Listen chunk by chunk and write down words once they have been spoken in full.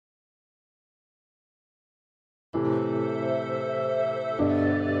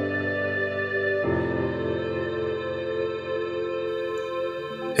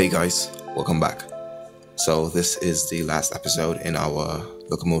Hey guys, welcome back. So this is the last episode in our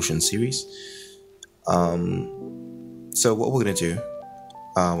Locomotion series. So what we're going to do,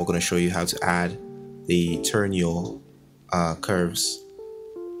 we're going to show you how to add the turn your curves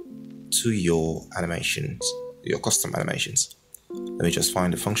to your animations, your custom animations. Let me just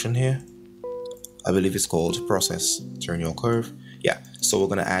find the function here. I believe it's called process turn your curve. Yeah, so we're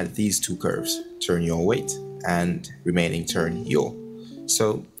going to add these two curves, turn your weight and remaining turn yaw.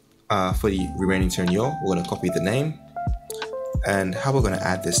 So for the remaining turn yaw, we're going to copy the name and how we're going to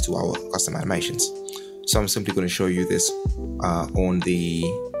add this to our custom animations. So I'm simply going to show you this on the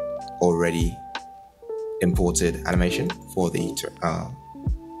already imported animation for the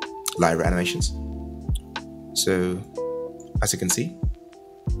library animations. So as you can see,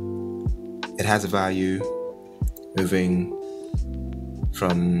 it has a value moving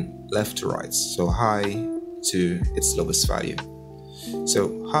from left to right, so high to its lowest value.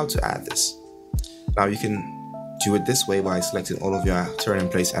 So how to add this? Now you can do it this way by selecting all of your turn in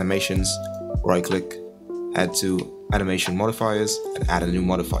place animations, right click, add to animation modifiers and add a new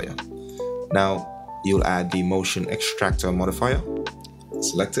modifier. Now you'll add the motion extractor modifier,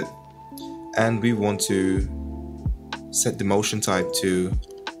 select it, and we want to set the motion type to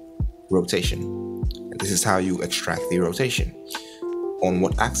rotation. And this is how you extract the rotation. On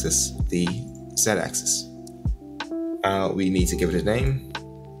what axis? The Z axis. We need to give it a name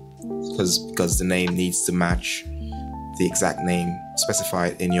because the name needs to match the exact name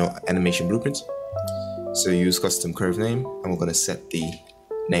specified in your animation blueprint. So use custom curve name and we're going to set the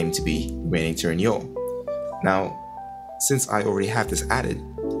name to be remaining turn yaw. Now since I already have this added,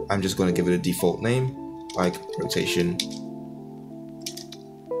 I'm just going to give it a default name like rotation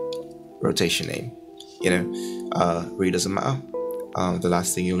name. Really doesn't matter. The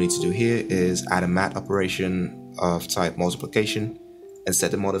last thing you'll need to do here is add a mat operation of type multiplication and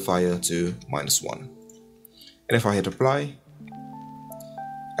set the modifier to -1. And if I hit apply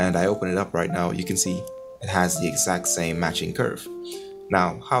and I open it up right now, you can see it has the exact same matching curve.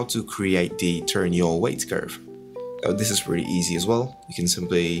 Now how to create the turn your weight curve? This is pretty easy as well. You can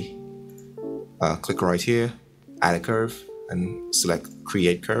simply click right here, add a curve and select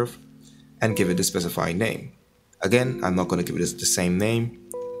create curve and give it the specified name. Again, I'm not going to give it the same name.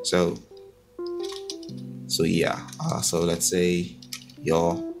 So yeah, so let's say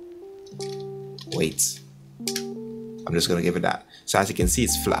your weight. I'm just going to give it that. So as you can see,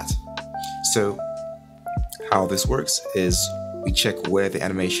 it's flat. So how this works is we check where the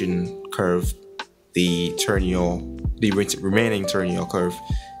animation curve, the remaining turn your curve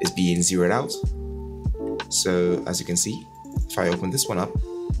is being zeroed out. So as you can see, if I open this one up,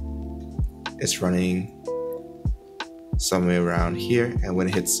 it's running somewhere around here, and when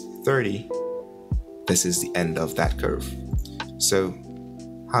it hits 30, this is the end of that curve. So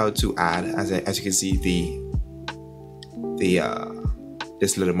how to add, as you can see,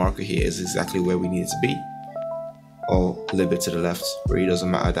 this little marker here is exactly where we need it to be, or a little bit to the left, really doesn't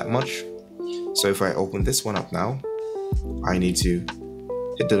matter that much. So if I open this one up now, I need to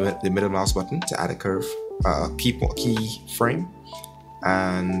hit the middle mouse button to add a curve, key frame,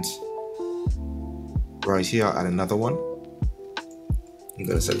 and right here I'll add another one. I'm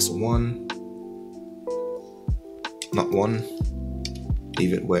going to set this to 1, not 1,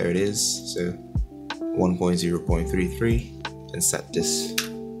 leave it where it is, so 1.0.33, and set this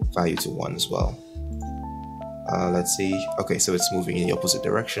value to 1 as well. Let's see, okay, so it's moving in the opposite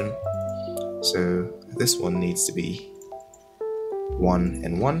direction, so this one needs to be 1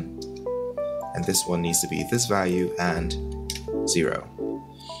 and 1, and this one needs to be this value and 0.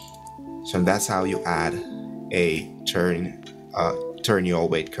 So that's how you add a turn your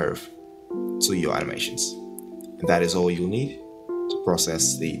weight curve to your animations. And that is all you'll need to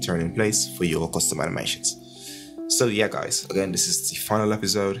process the turn in place for your custom animations. So yeah guys, again, this is the final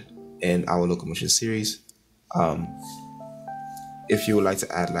episode in our Locomotion series. If you would like to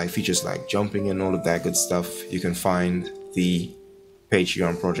add like features like jumping and all of that good stuff, you can find the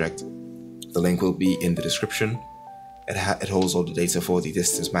Patreon project. The link will be in the description. It holds all the data for the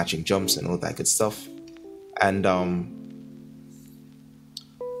distance matching jumps and all that good stuff. And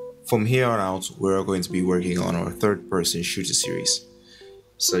from here on out, we're going to be working on our third-person shooter series.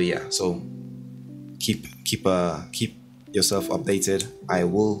 So yeah, so keep yourself updated. I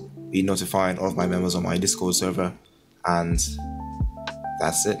will be notifying all of my members on my Discord server, and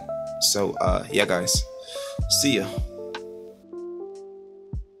that's it. So yeah guys, see ya.